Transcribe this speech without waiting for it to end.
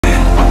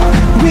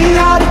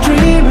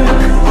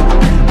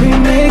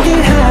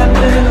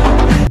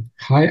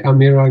Hi,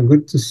 Amira.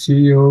 Good to see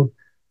you.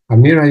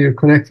 Amira, you're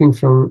connecting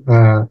from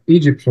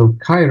Egypt, from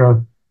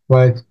Cairo,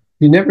 but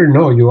you never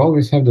know. You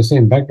always have the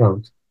same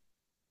background.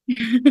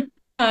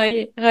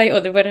 Hi,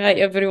 Oliver. Hi,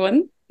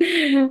 everyone.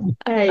 I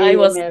Hi,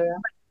 was Amira.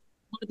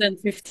 more than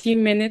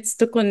 15 minutes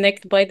to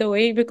connect, by the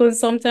way, because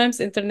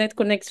sometimes internet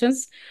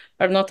connections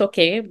are not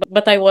okay,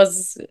 but I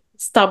was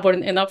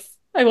stubborn enough.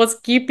 I was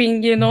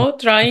keeping, Keep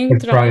trying.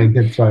 trying,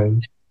 keep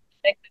trying.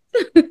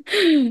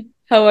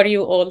 How are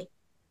you all?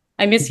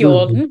 I miss you Good.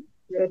 all. Good.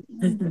 Good.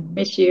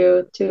 Miss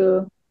you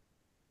too.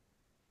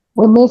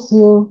 We miss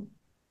you.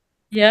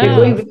 You're Yeah,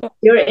 Yeah. of course.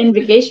 you're in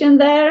vacation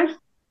there,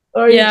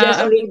 or you Yeah, just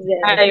I'm live in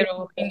there?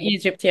 Cairo, in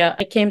Egypt. Yeah,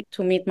 I came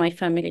to meet my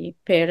family,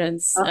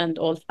 parents, Oh, and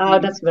all oh, family.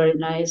 that's very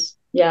nice.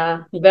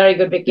 Yeah, very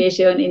good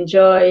vacation.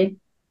 Enjoy.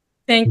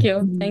 Thank you.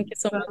 Mhm. Thank you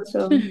so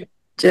Welcome. much.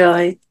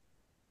 Joy.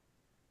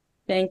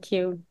 Thank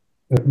you.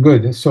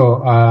 Good. So,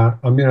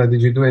 Amira,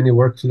 did you do any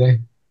work today?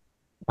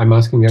 I'm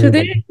asking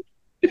everybody.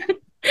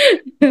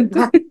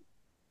 Today,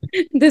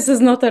 this is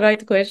not a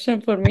right question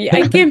for me.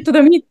 I came to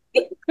the meeting.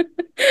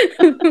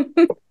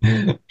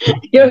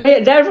 You're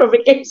there for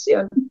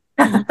vacation.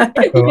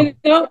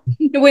 So,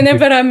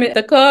 Whenever I'm in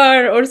the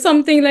car or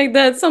something like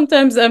that,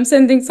 sometimes I'm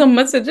sending some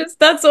messages.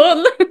 That's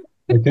all.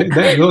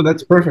 okay, no,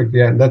 that's perfect.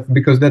 Yeah, that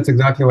because that's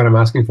exactly what I'm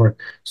asking for.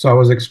 So I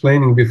was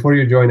explaining before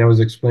you joined, I was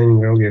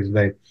explaining earlier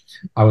today.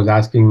 I was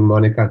asking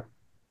Monica,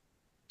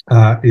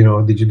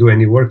 did you do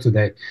any work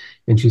today?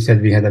 And she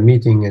said we had a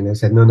meeting, and I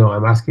said, no,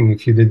 I'm asking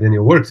if you did any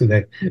work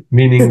today,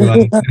 meaning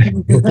like,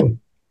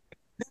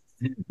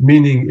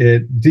 meaning,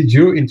 did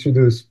you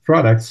introduce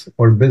products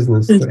or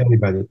business to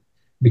anybody?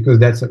 Because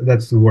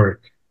that's the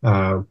work.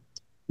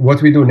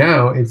 What we do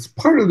now, it's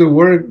part of the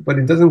work, but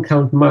it doesn't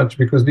count much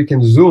because we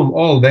can Zoom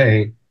all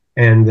day.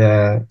 And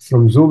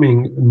from Zooming,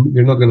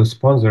 we're not going to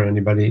sponsor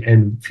anybody.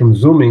 And from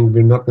Zooming,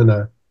 we're not going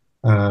to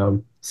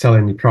sell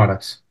any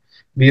products.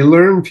 We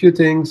learn a few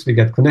things, we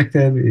get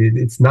connected.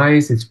 It's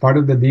nice, it's part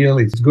of the deal.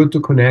 It's good to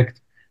connect,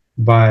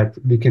 but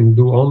we can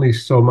do only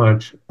so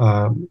much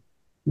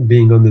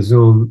being on the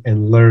Zoom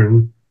and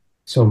learn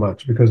so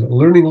much because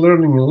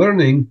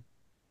learning,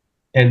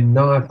 and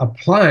not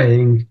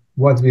applying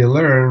what we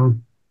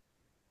learn,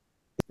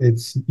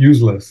 it's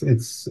useless.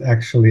 It's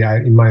actually,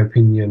 in my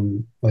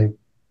opinion, like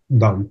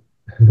dumb.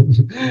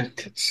 Yeah.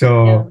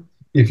 So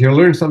if you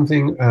learn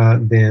something,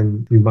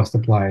 then you must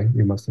apply.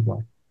 You must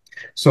apply.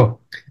 So,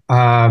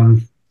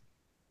 um,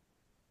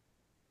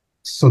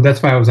 so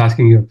that's why I was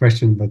asking you a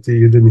question, but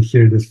you didn't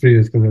hear this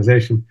previous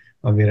conversation,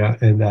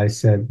 Amira. And I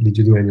said, did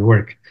you do any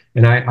work?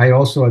 And I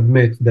also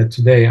admit that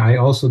today I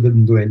also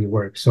didn't do any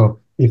work. So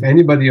if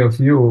anybody of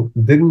you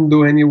didn't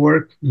do any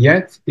work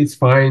yet, it's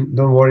fine.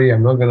 Don't worry.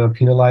 I'm not going to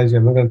penalize you.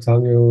 I'm not going to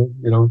tell you,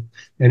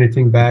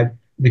 anything bad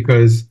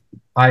because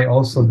I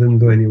also didn't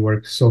do any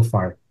work so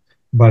far.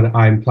 But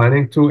I'm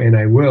planning to, and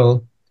I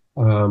will.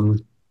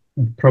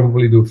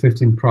 Probably do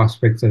 15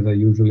 prospects as I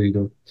usually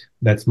do.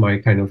 That's my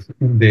kind of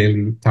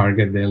daily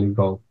target, daily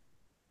goal.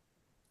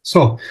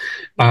 So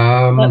But,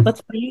 um, but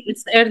for you,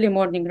 it's early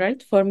morning,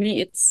 right? For me,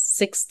 it's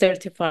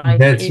 6:35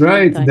 that's evening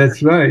right. time.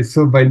 That's right.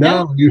 So by Yeah.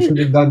 now you should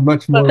have done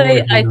much But more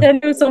work I than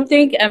tell you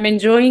something, I'm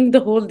enjoying the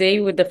whole day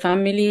with the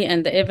family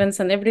and the events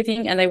and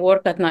everything, and I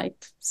work at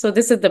night. So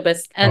this is the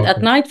best. And at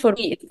okay. night for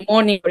me, it's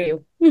morning for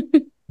you.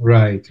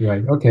 Right,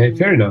 right. Okay,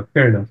 fair enough,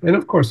 fair enough. And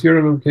of course, you're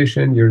on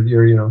vacation. You're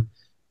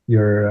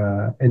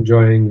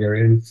enjoying your.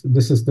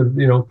 This is the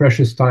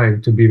precious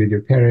time to be with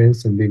your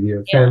parents and be with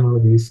your Yeah.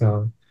 family. So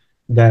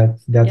that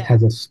Yeah.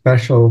 has a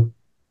special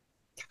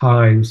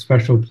time,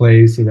 special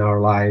place in our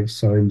lives.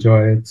 So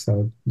enjoy it. So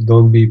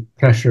don't be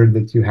pressured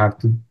that you have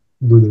to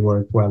do the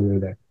work while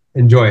you're there.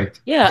 Enjoy it.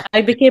 Yeah.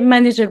 I became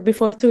manager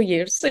before 2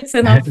 years. It's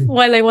enough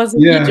while I was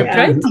in Yeah, Egypt,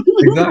 Yeah. right?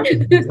 exactly,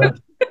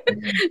 exactly.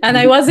 And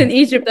I was in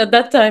Egypt at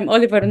that time.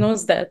 Oliver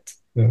knows that.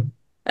 Yeah.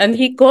 And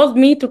he called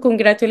me to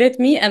congratulate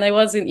me, and I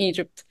was in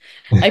Egypt.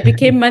 I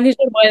became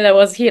manager while I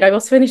was here. I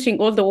was finishing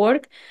all the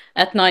work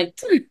at night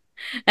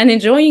and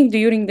enjoying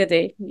during the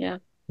day. Yeah.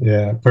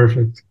 Yeah,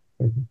 perfect.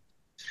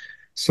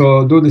 So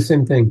do the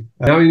same thing.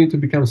 Now you need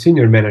to become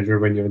senior manager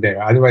when you're there.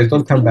 Otherwise,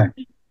 don't come back.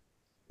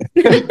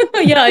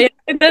 Yeah, yeah.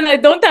 And then I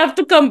don't have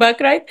to come back,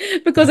 right?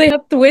 Because I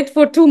have to wait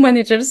for two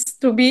managers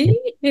to be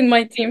in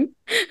my team.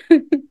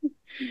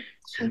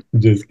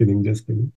 Just kidding, just kidding.